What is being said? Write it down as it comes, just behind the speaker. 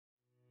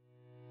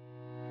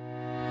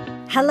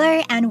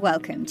Hello and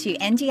welcome to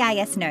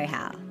NDIS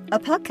Know-How, a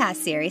podcast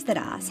series that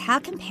asks how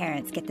can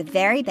parents get the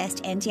very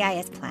best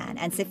NDIS plan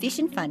and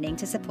sufficient funding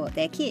to support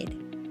their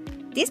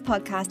kid. This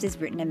podcast is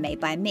written and made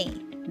by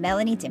me,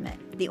 Melanie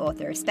Dimmitt, the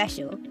author of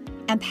Special,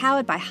 and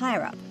powered by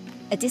HireUp,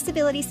 a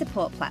disability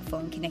support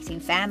platform connecting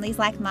families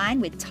like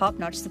mine with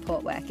top-notch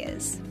support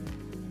workers.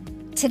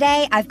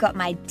 Today, I've got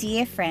my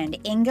dear friend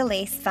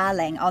Inga-Lise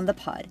Farleng on the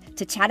pod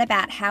to chat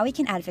about how we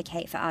can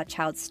advocate for our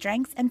child's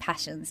strengths and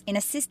passions in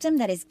a system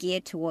that is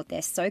geared toward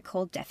their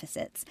so-called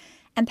deficits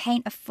and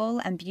paint a full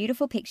and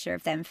beautiful picture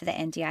of them for the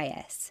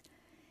NDIS.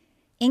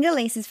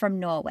 Inga-Lise is from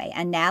Norway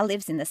and now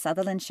lives in the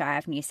Sutherland Shire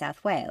of New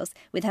South Wales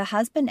with her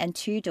husband and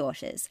two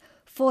daughters,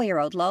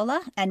 4-year-old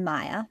Lola and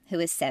Maya, who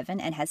is 7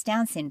 and has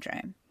Down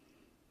syndrome.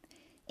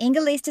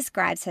 Inga-Lise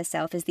describes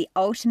herself as the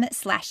ultimate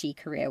slashy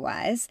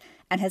career-wise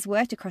and has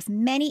worked across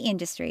many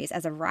industries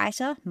as a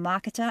writer,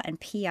 marketer and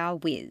PR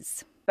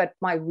whiz. But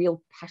my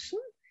real passion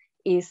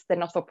is the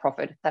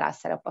not-for-profit that I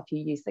set up a few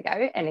years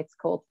ago, and it's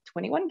called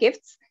 21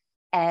 Gifts,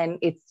 and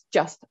it's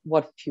just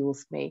what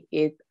fuels me.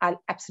 I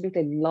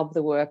absolutely love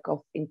the work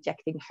of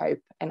injecting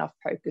hope and of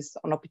focus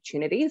on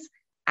opportunities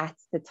at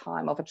the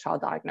time of a child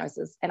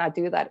diagnosis, and I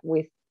do that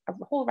with a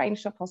whole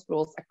range of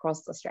hospitals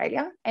across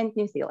Australia and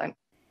New Zealand.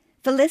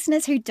 For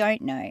listeners who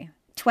don't know,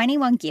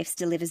 21 Gifts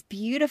delivers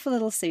beautiful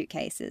little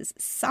suitcases,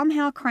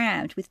 somehow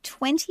crammed with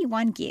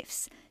 21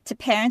 gifts to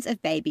parents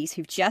of babies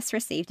who've just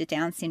received a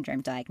Down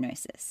syndrome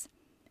diagnosis.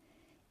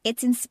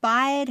 It's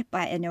inspired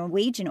by a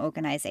Norwegian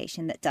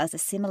organisation that does a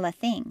similar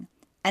thing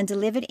and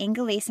delivered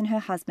Inga-Lise and her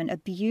husband a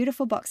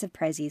beautiful box of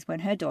prezzies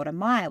when her daughter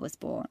Maya was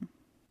born.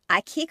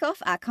 I kick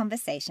off our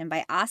conversation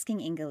by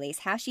asking Inga-Lise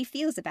how she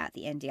feels about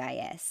the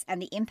NDIS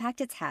and the impact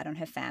it's had on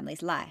her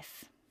family's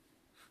life.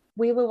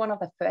 We were one of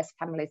the first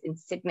families in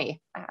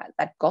Sydney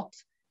that got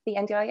the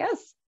NDIS.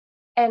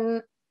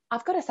 And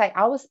I've got to say,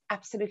 I was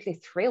absolutely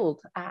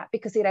thrilled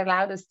because it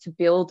allowed us to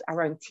build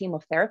our own team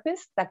of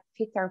therapists that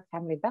fit our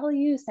family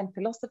values and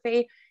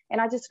philosophy.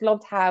 And I just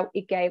loved how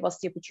it gave us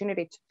the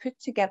opportunity to put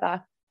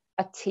together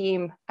a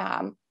team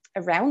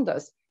around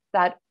us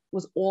that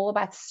was all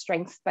about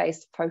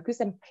strengths-based focus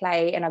and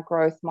play and a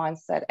growth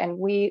mindset. And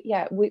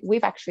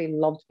we've actually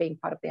loved being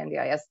part of the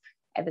NDIS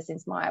ever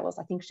since Maya was,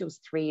 I think she was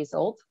 3 years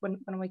old when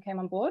we came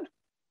on board.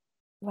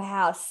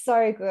 Wow,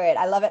 so good.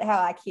 I love it how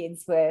our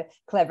kids were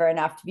clever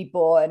enough to be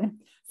born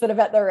sort of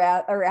at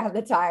around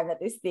the time that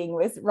this thing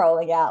was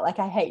rolling out. Like,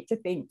 I hate to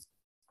think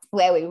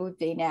where we would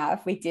be now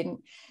if we didn't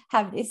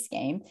have this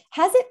scheme.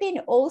 Has it been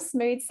all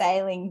smooth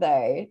sailing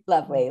though?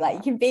 Lovely. Like,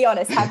 you can be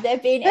honest, have there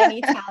been any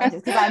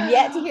challenges? Because I'm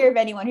yet to hear of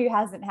anyone who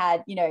hasn't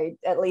had,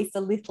 at least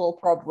a little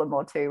problem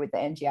or two with the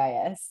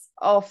NDIS.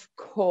 Of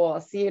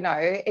course,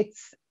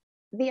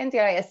 the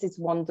NDIS is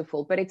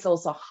wonderful, but it's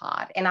also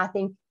hard. And I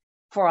think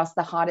for us,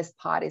 the hardest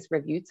part is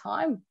review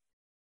time.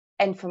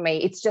 And for me,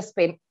 it's just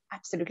been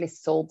absolutely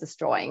soul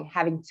destroying,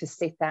 having to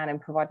sit down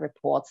and provide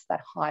reports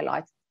that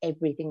highlight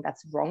everything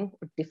that's wrong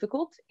or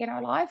difficult in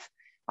our life.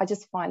 I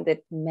just find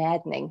it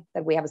maddening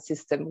that we have a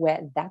system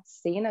where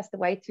that's seen as the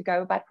way to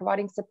go about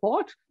providing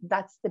support.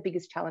 That's the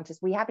biggest challenge.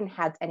 We haven't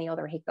had any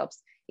other hiccups.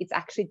 It's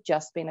actually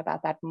just been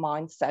about that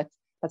mindset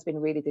that's been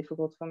really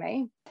difficult for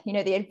me.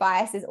 The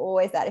advice is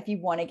always that if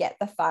you want to get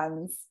the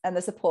funds and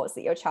the supports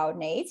that your child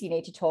needs, you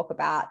need to talk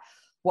about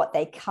what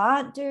they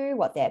can't do,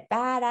 what they're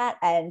bad at,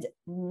 and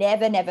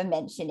never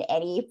mention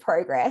any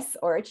progress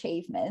or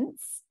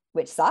achievements,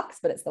 which sucks,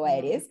 but it's the way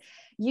it is.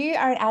 You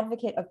are an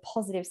advocate of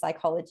positive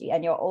psychology,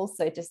 and you're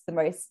also just the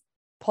most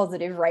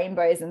positive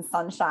rainbows and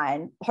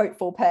sunshine,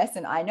 hopeful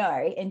person I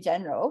know in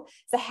general.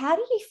 So how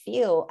do you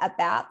feel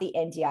about the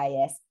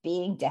NDIS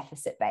being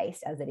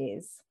deficit-based as it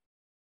is?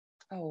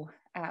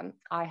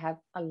 I have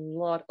a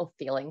lot of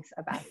feelings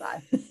about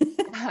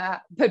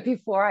that. But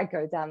before I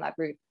go down that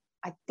route,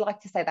 I'd like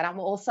to say that I'm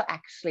also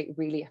actually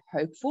really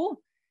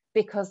hopeful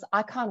because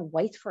I can't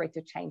wait for it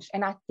to change.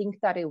 And I think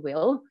that it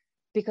will,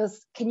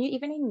 because can you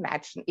even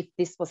imagine if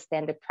this was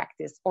standard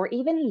practice or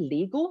even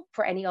legal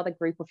for any other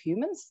group of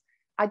humans?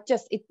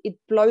 It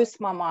blows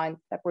my mind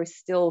that we're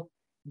still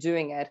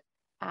doing it.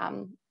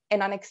 And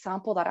an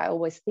example that I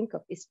always think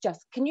of is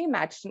just, can you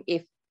imagine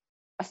if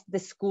the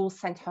school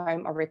sent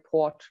home a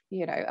report,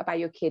 about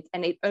your kids,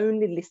 and it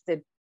only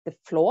listed the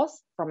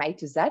flaws from A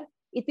to Z?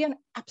 It'd be an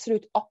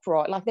absolute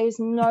uproar. Like, there's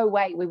no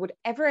way we would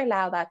ever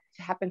allow that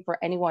to happen for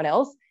anyone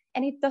else.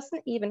 And you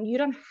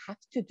don't have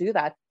to do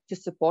that to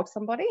support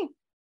somebody.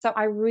 So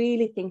I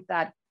really think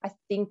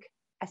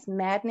as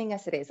maddening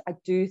as it is, I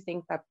do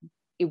think that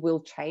it will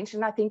change,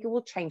 and I think it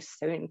will change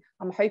soon.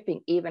 I'm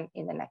hoping even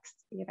in the next,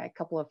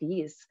 couple of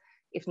years,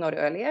 if not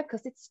earlier,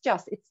 because it's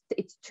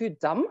too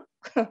dumb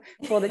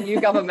for the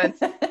new government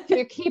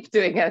to keep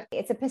doing it.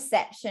 It's a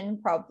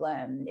perception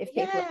problem. If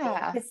people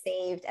are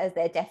perceived as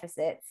their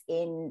deficits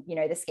in,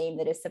 the scheme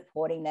that is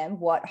supporting them,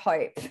 what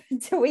hope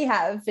do we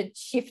have for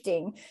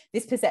shifting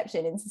this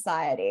perception in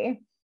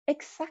society?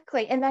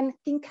 Exactly. And then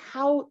think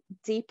how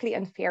deeply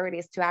unfair it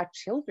is to our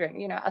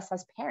children, us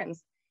as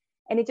parents.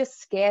 And it just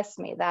scares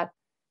me that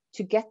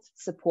to get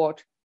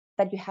support,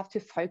 that you have to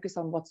focus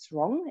on what's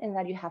wrong and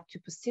that you have to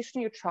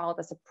position your child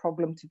as a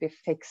problem to be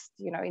fixed,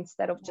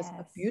 instead of just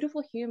a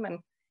beautiful human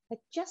that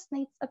just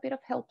needs a bit of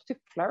help to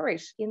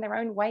flourish in their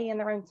own way, in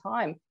their own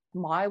time.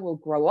 Maya will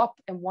grow up,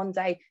 and one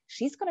day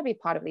she's going to be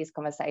part of these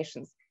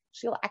conversations.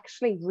 She'll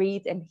actually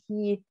read and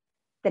hear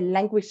the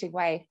languishing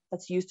way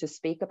that's used to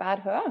speak about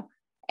her.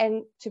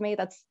 And to me,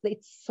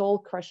 it's soul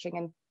crushing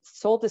and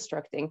soul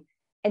destructing.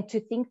 And to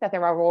think that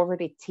there are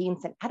already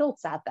teens and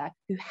adults out there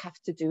who have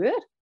to do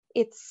it,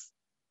 it's,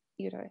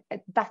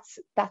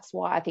 that's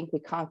why I think we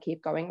can't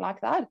keep going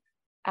like that.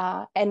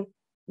 And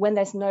when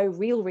there's no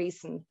real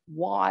reason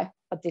why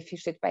a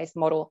deficit-based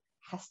model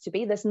has to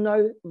be, there's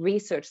no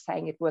research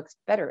saying it works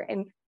better.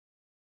 And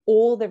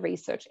all the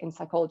research in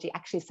psychology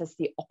actually says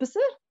the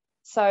opposite.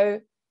 So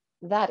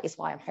that is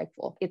why I'm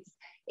hopeful.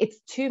 It's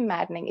too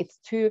maddening. It's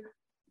too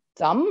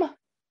dumb.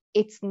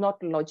 It's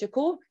not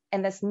logical.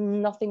 And there's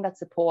nothing that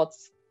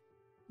supports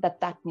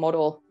that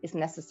model is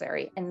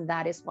necessary. And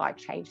that is why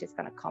change is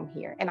going to come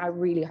here. And I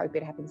really hope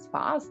it happens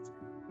fast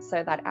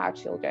so that our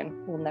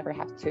children will never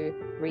have to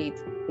read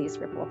these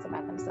reports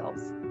about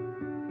themselves.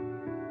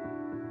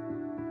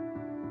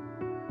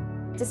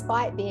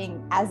 Despite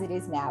being as it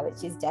is now,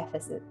 which is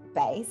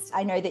deficit-based,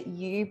 I know that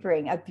you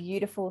bring a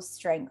beautiful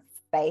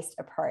strength-based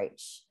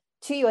approach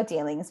to your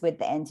dealings with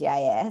the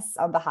NDIS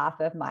on behalf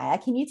of Maya.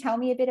 Can you tell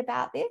me a bit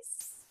about this?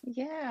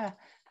 Yeah.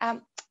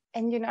 And,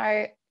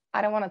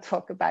 I don't want to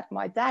talk about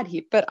my dad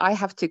here, but I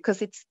have to,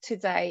 because it's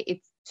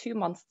 2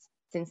 months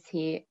since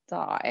he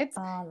died.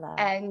 Oh, love.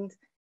 And,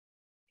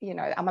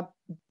 I'm a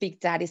big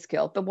daddy's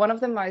girl, but one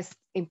of the most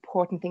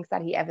important things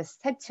that he ever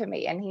said to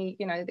me, and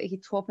he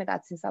taught me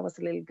that since I was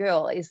a little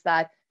girl, is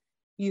that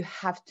you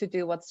have to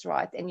do what's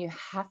right and you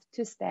have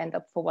to stand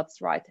up for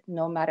what's right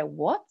no matter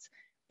what,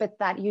 but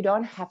that you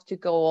don't have to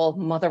go all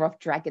mother of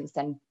dragons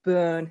and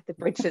burn the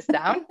bridges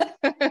down.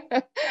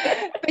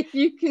 But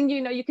you can,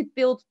 you could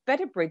build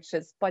better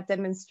bridges by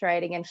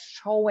demonstrating and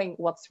showing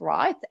what's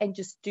right and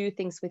just do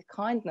things with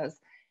kindness.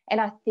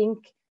 And I think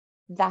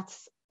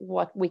that's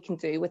what we can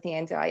do with the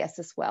NDIS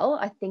as well.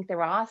 I think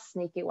there are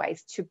sneaky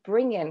ways to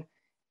bring in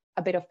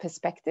a bit of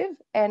perspective.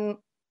 And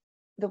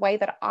the way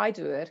that I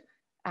do it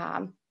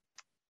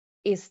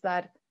is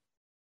that,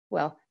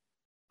 well,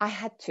 I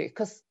had to,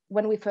 because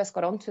when we first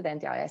got onto the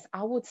NDIS,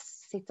 I would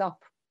sit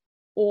up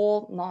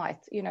all night,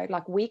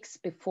 like weeks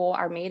before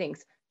our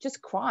meetings, just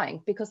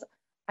crying, because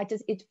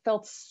it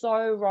felt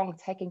so wrong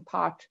taking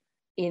part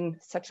in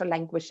such a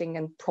languishing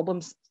and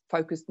problems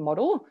focused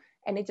model.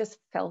 And it just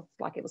felt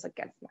like it was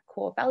against my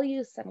core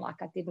values and like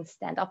I didn't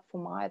stand up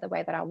for Maya the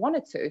way that I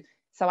wanted to.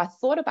 So I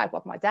thought about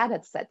what my dad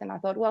had said and I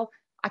thought, well,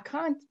 I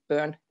can't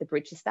burn the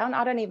bridges down.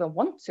 I don't even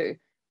want to,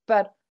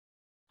 but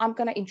I'm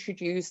going to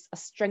introduce a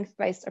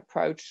strength-based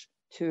approach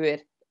to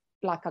it,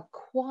 like a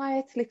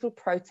quiet little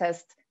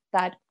protest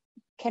that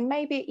can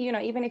maybe,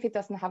 even if it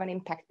doesn't have an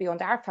impact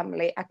beyond our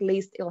family, at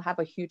least it'll have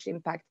a huge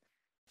impact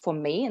for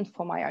me and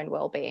for my own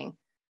well-being.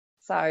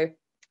 So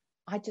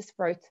I just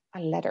wrote a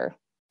letter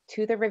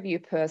to the review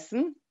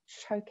person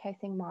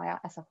showcasing Maya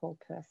as a whole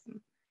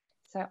person.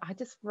 So I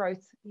just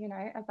wrote,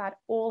 about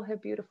all her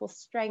beautiful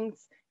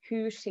strengths,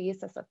 who she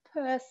is as a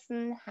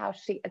person, how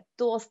she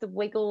adores the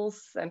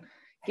wiggles and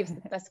gives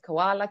the best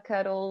koala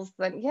cuddles.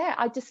 And yeah,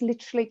 I just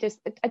literally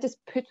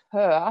put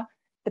her,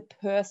 the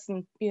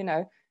person,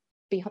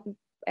 behind,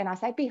 and I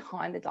say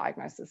behind the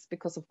diagnosis,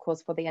 because of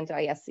course for the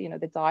NDIS,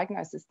 the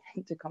diagnosis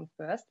tend to come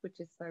first, which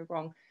is so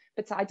wrong.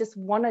 But so I just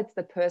wanted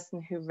the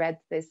person who read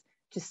this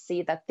to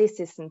see that this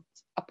isn't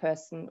a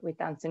person with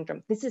Down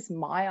syndrome. This is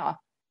Maya.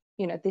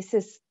 This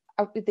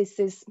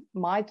is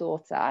my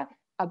daughter,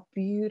 a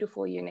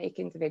beautiful, unique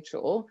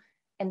individual.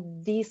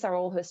 And these are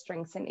all her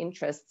strengths and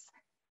interests.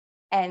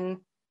 And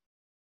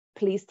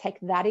please take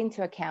that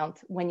into account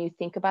when you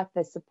think about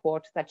the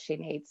support that she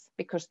needs,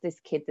 because this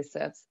kid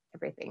deserves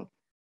everything.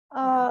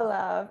 Oh,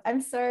 love.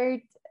 I'm so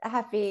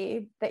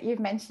happy that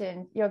you've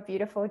mentioned your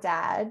beautiful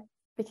dad,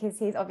 because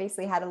he's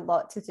obviously had a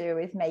lot to do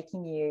with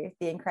making you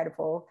the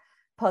incredible,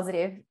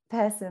 positive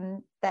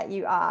person that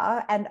you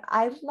are. And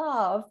I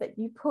love that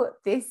you put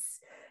this,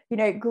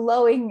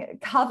 glowing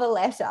cover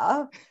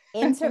letter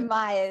into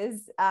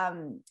Maya's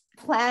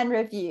plan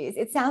reviews.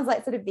 It sounds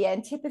like sort of the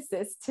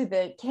antithesis to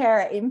the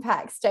carer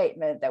impact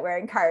statement that we're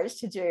encouraged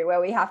to do, where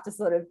we have to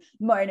sort of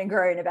moan and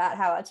groan about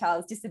how our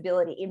child's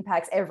disability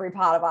impacts every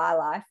part of our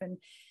life and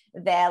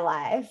their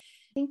life.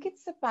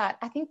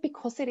 I think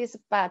because it is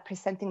about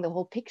presenting the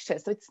whole picture.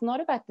 So it's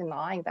not about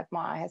denying that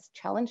Maya has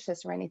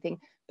challenges or anything.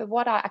 But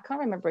what I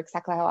can't remember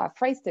exactly how I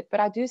phrased it, but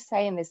I do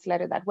say in this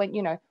letter that when,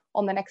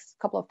 on the next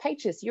couple of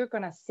pages, you're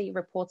going to see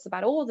reports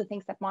about all the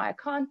things that Maya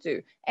can't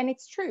do. And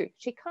it's true,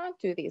 she can't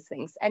do these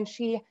things. And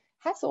she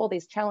has all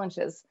these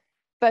challenges.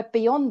 But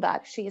beyond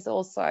that, she is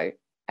also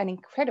an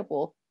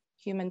incredible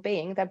human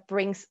being that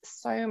brings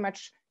so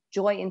much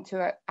joy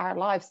into our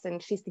lives.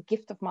 And she's the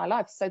gift of my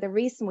life. So the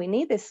reason we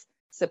need this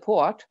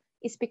support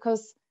is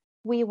because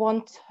we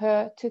want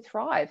her to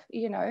thrive,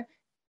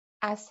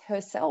 as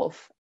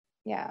herself.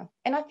 Yeah.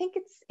 And I think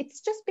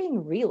it's just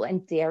being real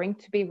and daring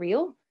to be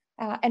real.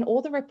 And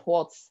all the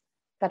reports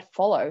that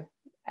follow,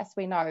 as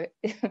we know,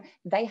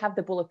 they have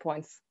the bullet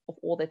points of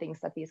all the things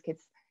that these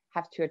kids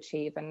have to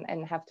achieve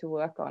and have to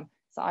work on.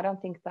 So I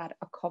don't think that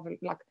a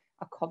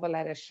cover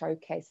letter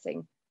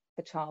showcasing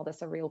the child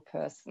as a real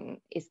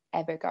person is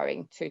ever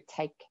going to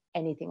take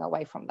anything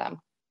away from them.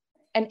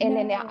 And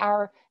in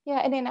our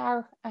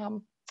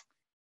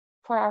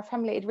for our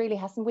family, it really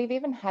hasn't. We've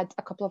even had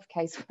a couple of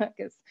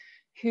caseworkers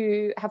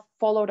who have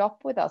followed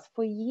up with us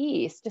for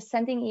years, just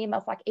sending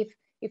emails, like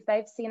if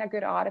they've seen a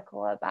good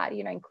article about,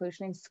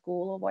 inclusion in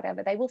school or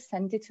whatever, they will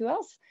send it to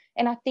us.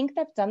 And I think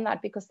they've done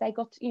that because they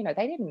got,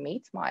 they didn't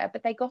meet Maya,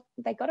 but they got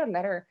a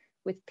letter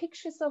with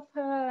pictures of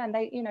her, and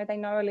they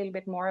know a little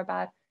bit more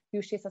about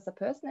who she is as a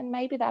person, and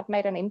maybe that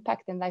made an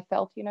impact, and they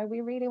felt,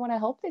 we really want to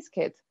help this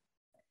kid.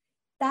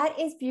 That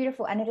is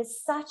beautiful, and it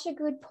is such a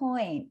good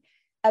point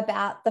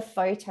about the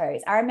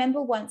photos. I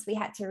remember once we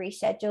had to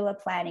reschedule a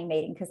planning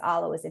meeting because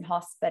Arla was in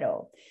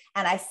hospital,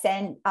 and I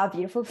sent our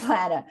beautiful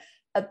planner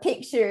a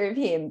picture of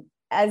him,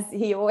 as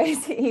he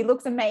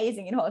looks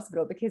amazing in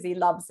hospital because he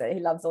loves it. He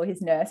loves all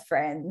his nurse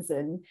friends,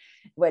 and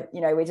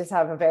we just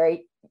have a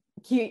very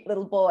cute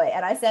little boy.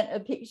 And I sent a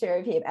picture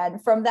of him,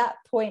 and from that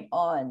point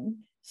on,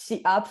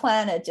 our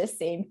planner just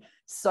seemed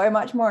so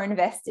much more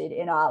invested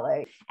in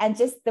Arlo. And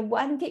just the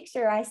one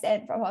picture I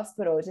sent from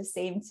hospital just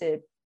seemed to,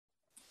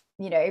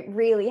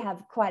 really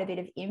have quite a bit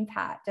of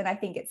impact. And I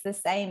think it's the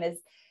same as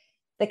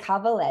the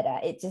cover letter.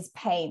 It just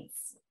paints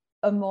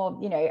a more,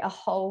 a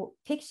whole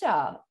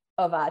picture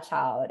of our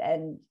child.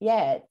 And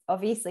yeah, it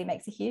obviously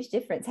makes a huge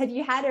difference. Have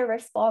you had a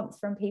response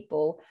from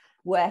people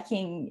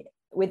working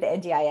with the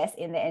NDIS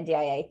in the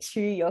NDIA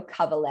to your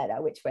cover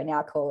letter, which we're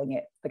now calling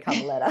it the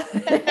cover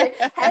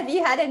letter? Have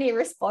you had any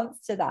response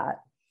to that?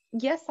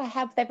 Yes, I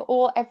have.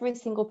 Every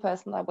single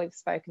person that we've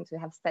spoken to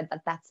have said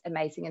that that's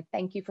amazing, and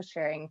thank you for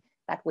sharing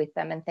that with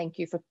them, and thank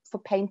you for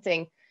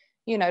painting,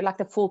 like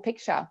the full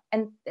picture.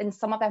 And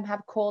some of them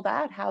have called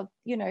out how,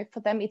 for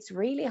them it's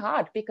really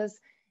hard because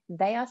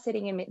they are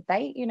sitting in,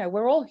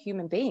 we're all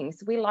human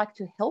beings. We like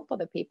to help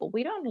other people.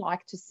 We don't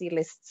like to see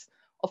lists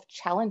of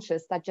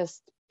challenges that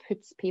just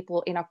puts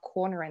people in a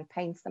corner and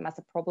paints them as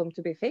a problem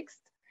to be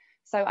fixed.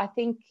 So I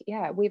think,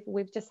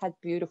 we've just had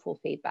beautiful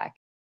feedback.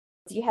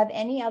 Do you have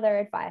any other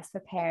advice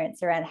for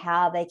parents around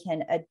how they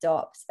can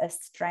adopt a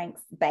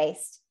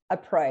strengths-based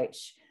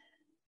approach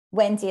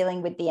when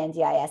dealing with the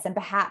NDIS, and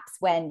perhaps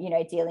when,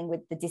 dealing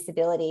with the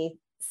disability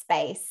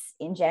space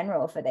in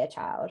general for their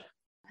child?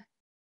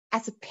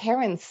 As a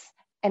parent,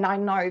 and I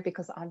know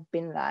because I've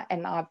been there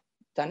and I've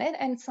done it,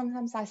 and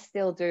sometimes I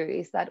still do,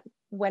 is that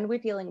when we're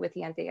dealing with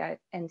the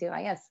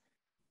NDIS,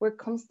 we're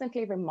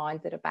constantly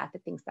reminded about the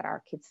things that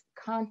our kids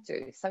can't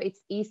do. So it's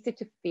easy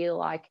to feel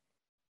like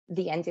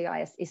the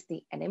NDIS is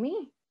the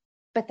enemy,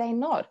 but they're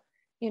not,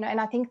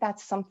 and I think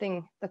that's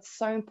something that's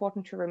so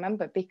important to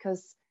remember,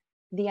 because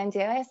the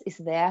NDIS is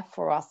there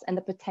for us and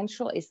the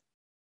potential is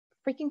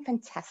freaking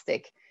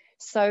fantastic.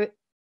 So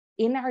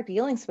in our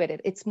dealings with it,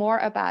 it's more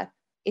about,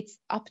 it's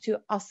up to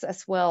us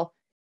as well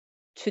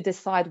to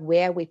decide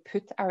where we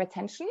put our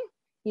attention.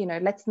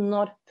 Let's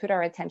not put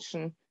our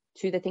attention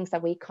to the things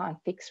that we can't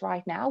fix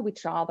right now,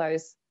 which are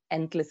those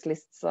endless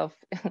lists of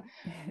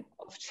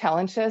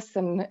challenges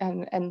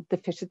and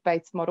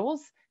deficit-based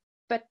models.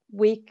 But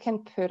we can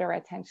put our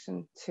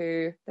attention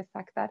to the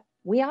fact that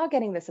we are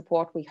getting the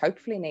support we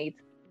hopefully need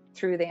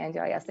through the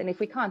NDIS. And if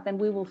we can't, then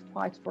we will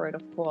fight for it,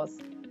 of course.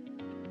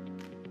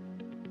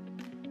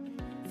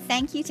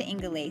 Thank you to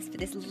Inga-Lise for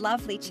this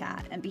lovely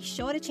chat, and be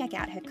sure to check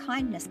out her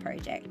kindness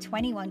project,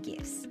 21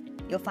 Gifts.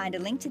 You'll find a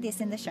link to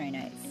this in the show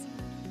notes.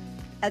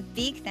 A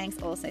big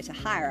thanks also to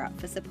HireUp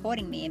for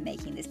supporting me in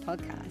making this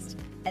podcast.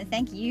 And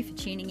thank you for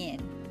tuning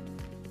in.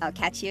 I'll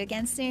catch you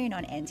again soon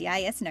on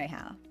NDIS Know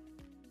How.